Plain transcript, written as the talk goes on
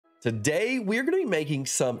Today, we're going to be making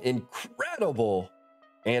some incredible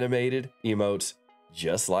animated emotes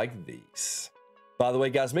just like these. By the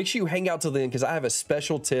way, guys, make sure you hang out till the end because I have a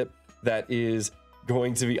special tip that is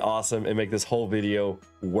going to be awesome and make this whole video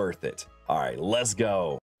worth it. All right, let's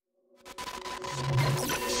go.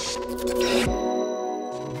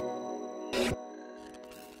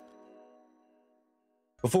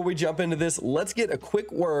 Before we jump into this, let's get a quick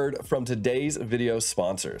word from today's video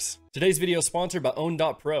sponsors. Today's video is sponsored by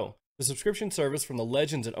Own.pro, the subscription service from the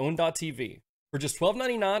legends at Own.tv. For just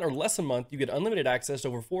 $12.99 or less a month, you get unlimited access to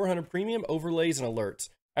over 400 premium overlays and alerts.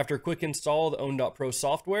 After a quick install of the Own.pro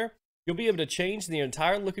software, you'll be able to change the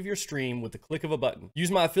entire look of your stream with the click of a button. Use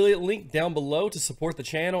my affiliate link down below to support the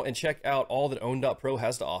channel and check out all that Own.pro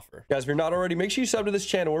has to offer. Guys, if you're not already, make sure you sub to this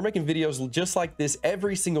channel. We're making videos just like this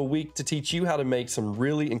every single week to teach you how to make some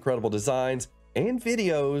really incredible designs and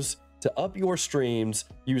videos to up your streams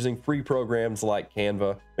using free programs like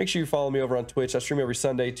Canva. Make sure you follow me over on Twitch. I stream every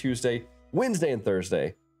Sunday, Tuesday, Wednesday, and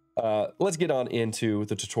Thursday. Let's get on into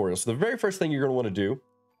the tutorial. So the very first thing you're going to want to do,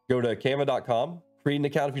 go to canva.com. Create an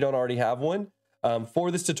account if you don't already have one.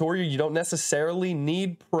 For this tutorial, you don't necessarily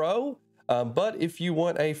need Pro, but if you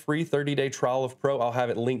want a free 30-day trial of Pro, I'll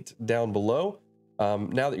have it linked down below.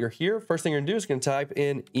 Now that you're here, first thing you're gonna do is gonna type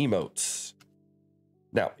in emotes.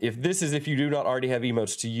 Now, if you do not already have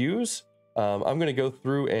emotes to use, I'm gonna go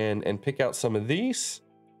through and pick out some of these.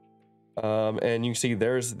 And you can see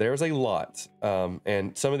there's a lot,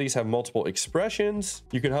 and some of these have multiple expressions.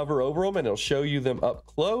 You can hover over them and it'll show you them up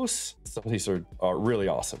close. Some of these are really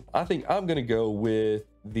awesome. I think I'm gonna go with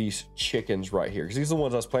these chickens right here because these are the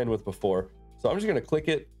ones I was playing with before. So I'm just gonna click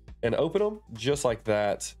it and open them just like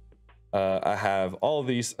that. I have all of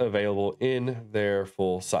these available in their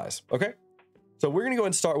full size. Okay, so we're gonna go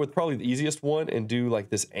and start with probably the easiest one and do like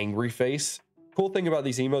this angry face. Cool thing about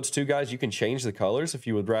these emotes too, guys, you can change the colors if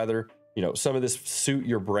you would rather, you know, some of this suit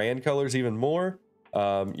your brand colors even more.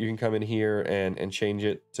 You can come in here and change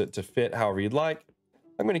it to fit however you'd like.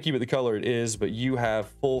 I'm going to keep it the color it is, but you have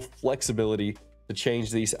full flexibility to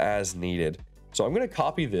change these as needed. So I'm going to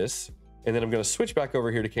copy this and then I'm going to switch back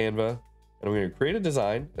over here to Canva and I'm going to create a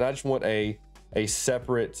design, and I just want a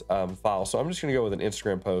separate file. So I'm just going to go with an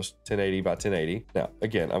Instagram post 1080 by 1080. Now,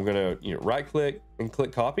 again, I'm going to right click and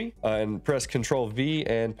click copy and press Control V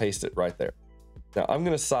and paste it right there. Now I'm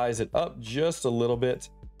going to size it up just a little bit.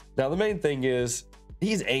 Now the main thing is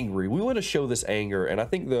he's angry. We want to show this anger, and I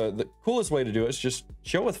think the coolest way to do it is just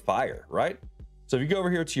show with fire, right? So if you go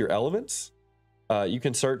over here to your elements, you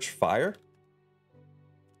can search fire,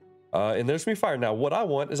 and there's gonna be fire. Now what I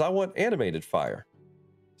want is animated fire.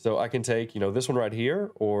 So I can take, you know, this one right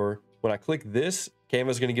here, or when I click this, Canva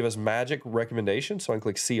is going to give us magic recommendations. So I can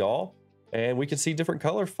click see all, and we can see different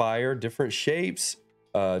color fire, different shapes,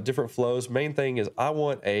 different flows. Main thing is I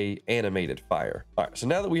want a animated fire. All right, so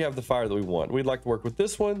now that we have the fire that we want, we'd like to work with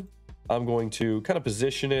this one. I'm going to kind of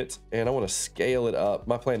position it and I want to scale it up.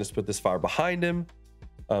 My plan is to put this fire behind him,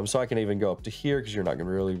 so I can even go up to here because you're not going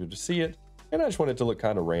to really be able to see it. And I just want it to look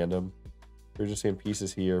kind of random. You're just seeing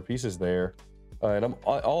pieces here, pieces there, and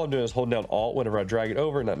all I'm doing is holding down Alt whenever I drag it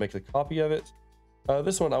over, and that makes a copy of it.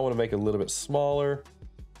 This one I want to make a little bit smaller,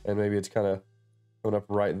 and maybe it's kind of going up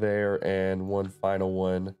right there, and one final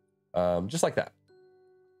one, just like that.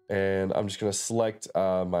 And I'm just going to select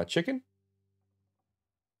my chicken,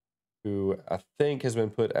 who I think has been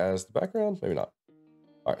put as the background, maybe not.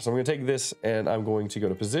 All right, so I'm going to take this and I'm going to go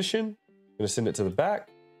to position. I'm going to send it to the back.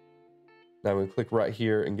 Now I'm going to click right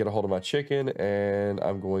here and get a hold of my chicken, and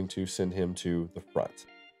I'm going to send him to the front.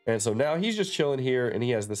 And so now he's just chilling here and he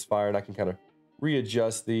has this fire, and I can kind of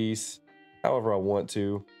readjust these however I want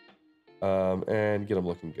to. And get them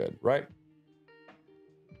looking good, right?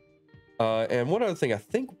 And one other thing, I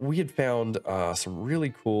think we had found some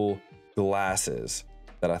really cool glasses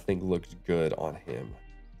that I think looked good on him.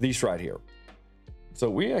 These right here. So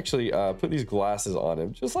we actually put these glasses on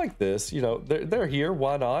him just like this. You know, they're here.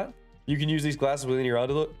 Why not? You can use these glasses with any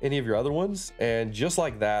of your other ones, and just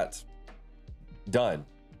like that, done.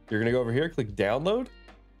 You're gonna go over here, click download.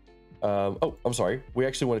 Oh, I'm sorry. We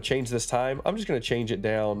actually want to change this time. I'm just gonna change it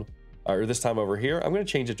down. Or this time over here, I'm going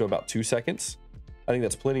to change it to about 2 seconds. I think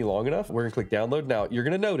that's plenty long enough. We're going to click download. Now you're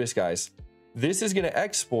going to notice, guys, this is going to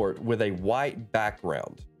export with a white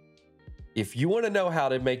background. If you want to know how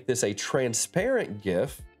to make this a transparent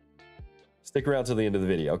GIF, stick around till the end of the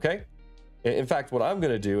video, okay? In fact, what I'm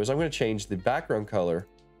going to do is I'm going to change the background color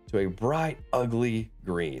to a bright, ugly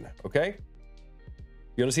green, okay?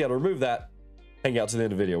 You want to see how to remove that? Hang out to the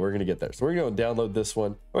end of the video. We're going to get there. So we're going to download this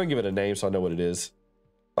one. I'm going to give it a name so I know what it is.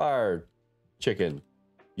 Fire chicken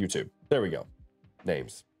YouTube. There we go.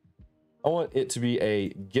 Names. I want it to be a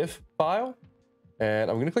GIF file, and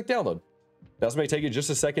I'm going to click download. That's going to take it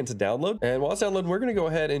just a second to download. And while it's downloading, we're going to go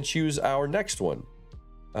ahead and choose our next one.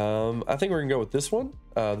 I think we're going to go with this one,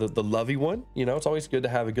 the lovey one. You know, it's always good to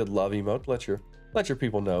have a good love emote. Let your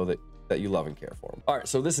people know that you love and care for them. All right,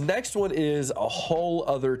 so this next one is a whole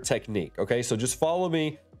other technique. Okay, so just follow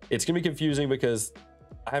me. It's going to be confusing because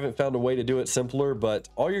I haven't found a way to do it simpler, but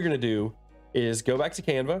all you're going to do is go back to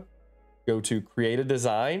Canva, go to create a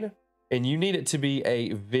design, and you need it to be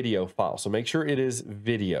a video file. So make sure it is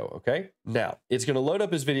video, okay? Now, it's gonna load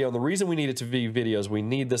up as video, and the reason we need it to be video is we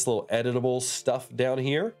need this little editable stuff down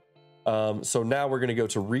here. So now we're gonna go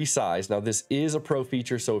to resize. Now, this is a pro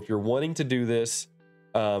feature, so if you're wanting to do this,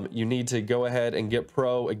 you need to go ahead and get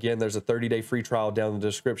pro. Again, there's a 30-day free trial down in the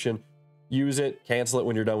description. Use it, cancel it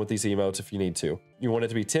when you're done with these emotes if you need to. You want it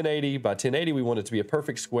to be 1080 by 1080. We want it to be a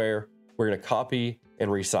perfect square. We're gonna copy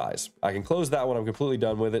and resize. I can close that one, I'm completely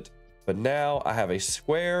done with it. But now I have a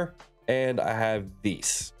square and I have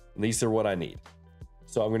these. And these are what I need.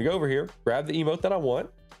 So I'm going to go over here, grab the emote that I want,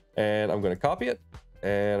 and I'm going to copy it.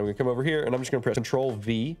 And I'm going to come over here and I'm just going to press Control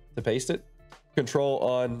V to paste it. Control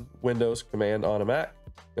on Windows, Command on a Mac.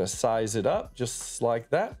 I'm going to size it up just like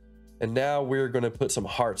that. And now we're going to put some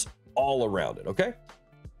hearts all around it. Okay.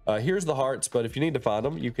 Here's the hearts, but if you need to find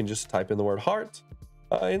them, you can just type in the word heart.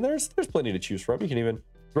 And there's plenty to choose from. You can even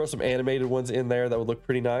throw some animated ones in there. That would look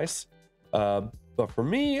pretty nice. But for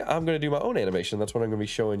me, I'm going to do my own animation. That's what I'm going to be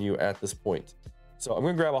showing you at this point. So I'm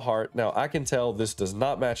going to grab a heart. Now I can tell this does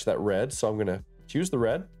not match that red. So I'm going to choose the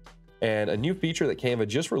red. And a new feature that Canva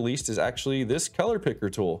just released is actually this color picker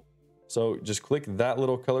tool. So just click that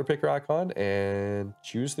little color picker icon and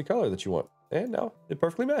choose the color that you want. And now it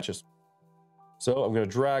perfectly matches. So I'm going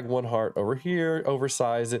to drag one heart over here,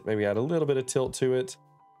 oversize it, maybe add a little bit of tilt to it.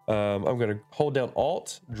 I'm going to hold down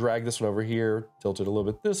Alt, drag this one over here, tilt it a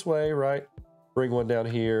little bit this way, right? Bring one down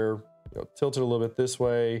here, tilt it a little bit this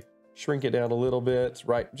way, shrink it down a little bit,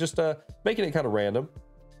 right? Just making it kind of random.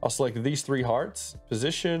 I'll select these three hearts,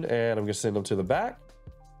 position, and I'm going to send them to the back.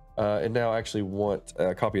 And now I actually want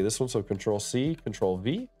a copy of this one, so Control C, Control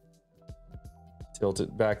V. Tilt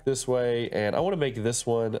it back this way, and I want to make this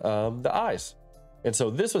one the eyes. And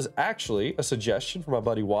so this was actually a suggestion from my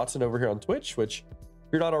buddy Watson over here on Twitch, which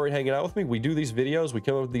if you're not already hanging out with me, we do these videos, we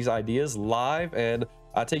come up with these ideas live, and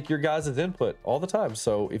I take your guys' input all the time.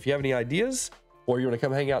 So if you have any ideas or you want to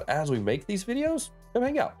come hang out as we make these videos, come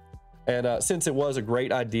hang out. And since it was a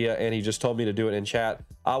great idea and he just told me to do it in chat,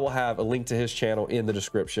 I will have a link to his channel in the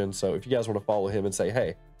description. So if you guys want to follow him and say,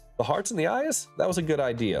 hey, the hearts and the eyes, that was a good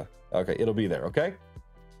idea. Okay, it'll be there, okay?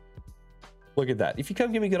 Look at that. If you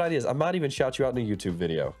come give me good ideas, I might even shout you out in a YouTube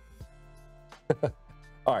video.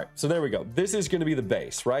 All right, so there we go. This is going to be the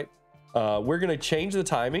base, right? We're going to change the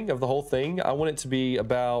timing of the whole thing. I want it to be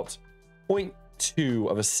about 0.2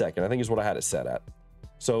 of a second, I think is what I had it set at.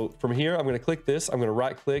 So from here, I'm going to click this. I'm going to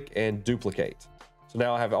right click and duplicate. So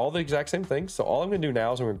now I have all the exact same things. So all I'm going to do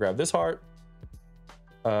now is I'm going to grab this heart.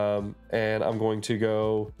 And I'm going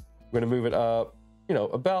to move it up,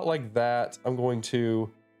 about like that. I'm going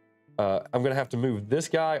to have to move this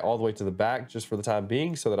guy all the way to the back just for the time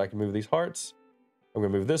being so that I can move these hearts. I'm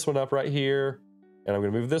going to move this one up right here, and I'm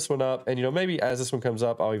going to move this one up. And, maybe as this one comes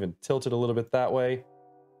up, I'll even tilt it a little bit that way.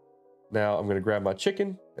 Now I'm going to grab my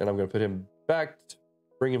chicken, and I'm going to put him back,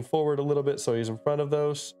 bring him forward a little bit so he's in front of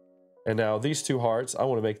those. And now these two hearts, I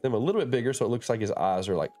want to make them a little bit bigger so it looks like his eyes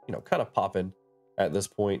are like, kind of popping at this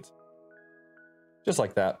point. Just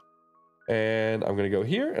like that. And I'm going to go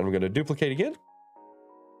here, and I'm going to duplicate again.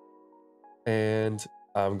 And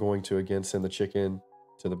I'm going to, again, send the chicken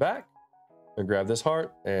to the back. And grab this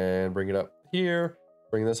heart and bring it up here.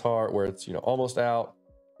 Bring this heart where it's almost out.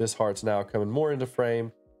 This heart's now coming more into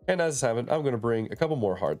frame. And as it's happening, I'm going to bring a couple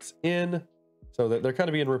more hearts in so that they're kind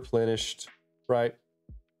of being replenished, right?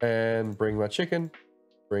 And bring my chicken,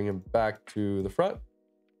 bring him back to the front,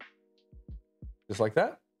 just like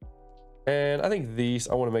that. And I think these,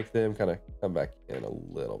 I want to make them kind of come back in a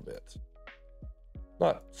little bit,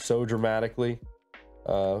 not so dramatically.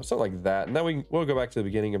 Something like that. And then we'll go back to the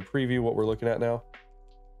beginning and preview what we're looking at now.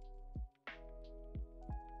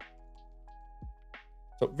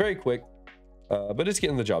 So very quick, but it's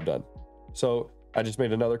getting the job done. So I just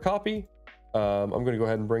made another copy. I'm going to go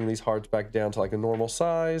ahead and bring these hearts back down to like a normal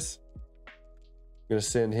size. I'm going to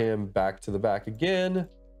send him back to the back again.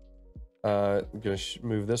 I'm going to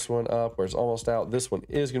move this one up where it's almost out. This one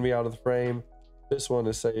is going to be out of the frame. This one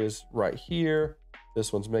is right here.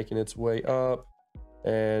 This one's making its way up.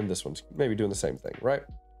 And this one's maybe doing the same thing, right?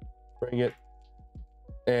 Bring it.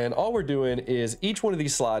 And all we're doing is each one of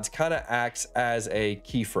these slides kind of acts as a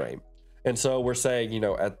keyframe. And so we're saying,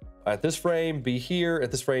 at this frame, be here,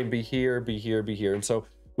 at this frame, be here, be here, be here. And so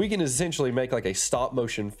we can essentially make like a stop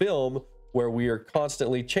motion film where we are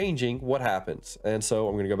constantly changing what happens. And so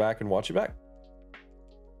I'm going to go back and watch it back.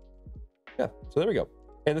 Yeah, so there we go.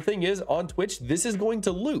 And the thing is, on Twitch, this is going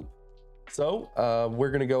to loop. So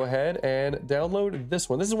we're going to go ahead and download this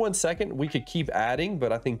one. This is 1 second. We could keep adding,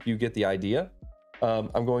 but I think you get the idea.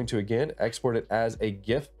 I'm going to, again, export it as a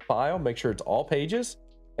GIF file. Make sure it's all pages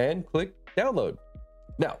and click download.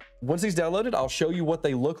 Now, once these downloaded, I'll show you what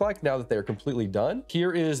they look like now that they're completely done.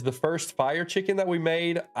 Here is the first fire chicken that we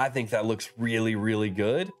made. I think that looks really, really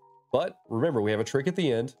good. But remember, we have a trick at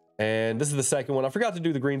the end. And this is the second one. I forgot to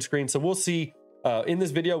do the green screen. So we'll see in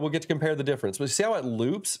this video, we'll get to compare the difference. But see how it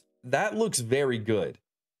loops? That looks very good,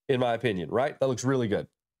 in my opinion, right? That looks really good.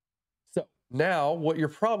 So now what you're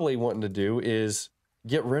probably wanting to do is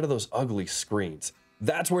get rid of those ugly screens.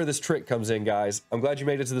 That's where this trick comes in, guys. I'm glad you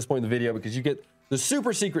made it to this point in the video because you get the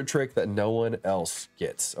super secret trick that no one else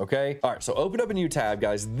gets, okay? All right, so open up a new tab,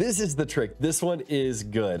 guys. This is the trick. This one is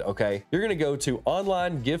good, okay? You're gonna go to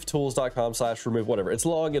onlinegiftools.com/remove whatever. It's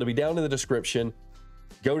long, it'll be down in the description.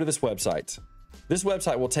 Go to this website. This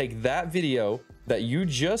website will take that video that you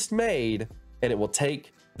just made and it will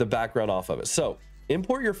take the background off of it. So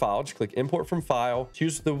import your file, just click import from file,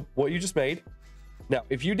 choose what you just made. Now,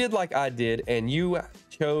 if you did like I did and you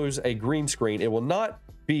chose a green screen, it will not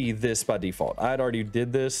be this by default. I had already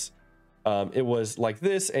did this. It was like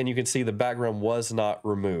this, and you can see the background was not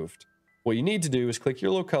removed. What you need to do is click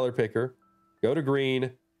your little color picker, go to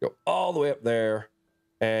green, go all the way up there,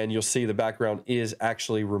 and you'll see the background is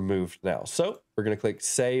actually removed now. So we're going to click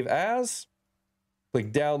save as,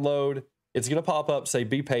 click download. It's going to pop up, say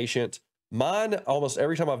be patient. Mine, almost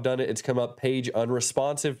every time I've done it, it's come up page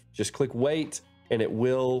unresponsive. Just click wait and it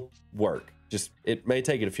will work. It may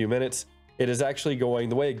take it a few minutes. It is actually going,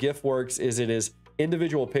 the way a GIF works is it is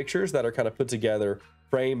individual pictures that are kind of put together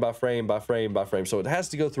frame by frame by frame by frame. So it has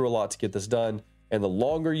to go through a lot to get this done. And the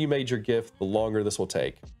longer you made your GIF, the longer this will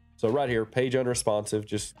take. So right here, page unresponsive,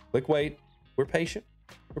 just click wait. We're patient.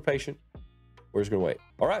 We're patient. We're just gonna wait.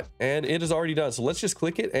 All right, and it is already done. So let's just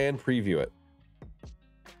click it and preview it.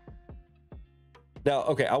 Now,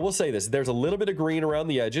 okay, I will say this. There's a little bit of green around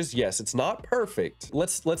the edges. Yes, it's not perfect.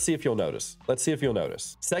 Let's see if you'll notice. Let's see if you'll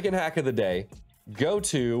notice. Second hack of the day, go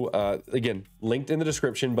to, again, linked in the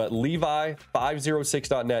description, but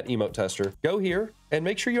Levi506.net emote tester. Go here and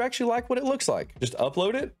make sure you actually like what it looks like. Just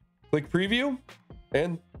upload it, click preview,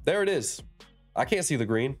 and there it is. I can't see the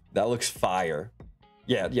green. That looks fire.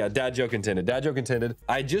 Yeah, dad joke intended. Dad joke intended.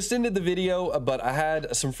 I just ended the video, but I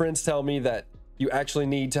had some friends tell me that you actually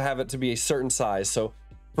need to have it to be a certain size. So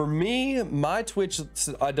for me, my Twitch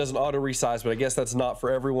doesn't auto resize, but I guess that's not for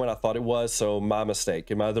everyone. I thought it was, so my mistake.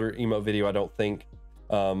 In my other emote video, I don't think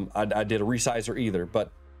I did a resizer either.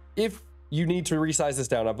 But if you need to resize this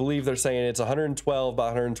down, I believe they're saying it's 112 by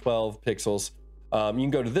 112 pixels. You can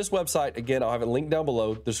go to this website. Again, I'll have it linked down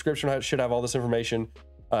below. The description should have all this information.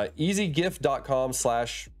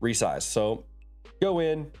 easygif.com/resize. So go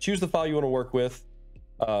in, choose the file you want to work with.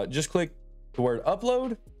 Just click the word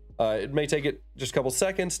upload. It may take it just a couple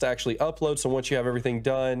seconds to actually upload. So once you have everything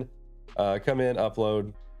done, come in,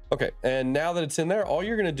 upload. Okay, and now that it's in there, all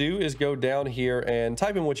you're gonna do is go down here and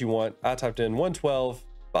type in what you want. I typed in 112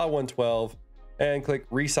 by 112 and click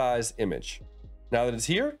resize image. Now that it's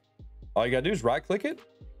here, all you gotta do is right click it,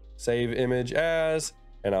 save image as,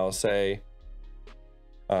 and I'll say,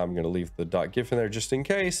 I'm gonna leave the .gif in there just in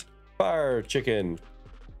case. Fire chicken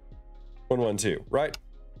 112, right?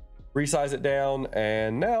 Resize it down,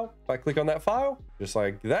 and now if I click on that file, just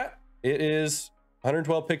like that, it is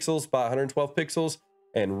 112 pixels by 112 pixels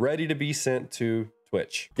and ready to be sent to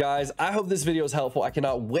Twitch. Guys, I hope this video is helpful. I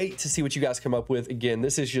cannot wait to see what you guys come up with. Again,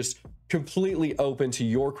 this is just completely open to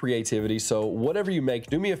your creativity. So whatever you make,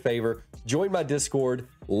 do me a favor, join my Discord,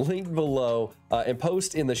 link below, and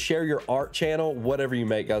post in the Share Your Art channel, whatever you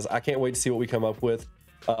make, guys. I can't wait to see what we come up with.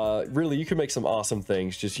 Really, you can make some awesome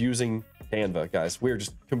things just using Canva, guys.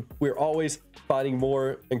 We're always finding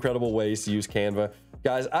more incredible ways to use Canva.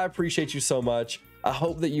 Guys, I appreciate you so much. I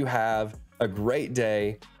hope that you have a great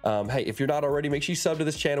day. Hey, if you're not already, make sure you sub to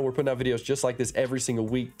this channel. We're putting out videos just like this every single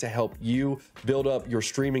week to help you build up your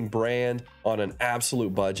streaming brand on an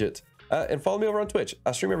absolute budget. And follow me over on Twitch.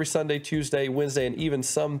 I stream every Sunday, Tuesday, Wednesday, and even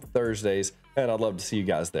some Thursdays. And I'd love to see you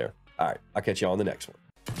guys there. All right, I'll catch you on the next one.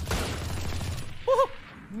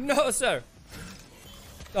 No, sir.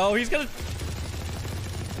 Oh, he's gonna...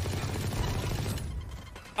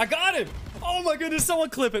 I got him! Oh my goodness, someone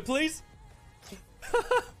clip it, please.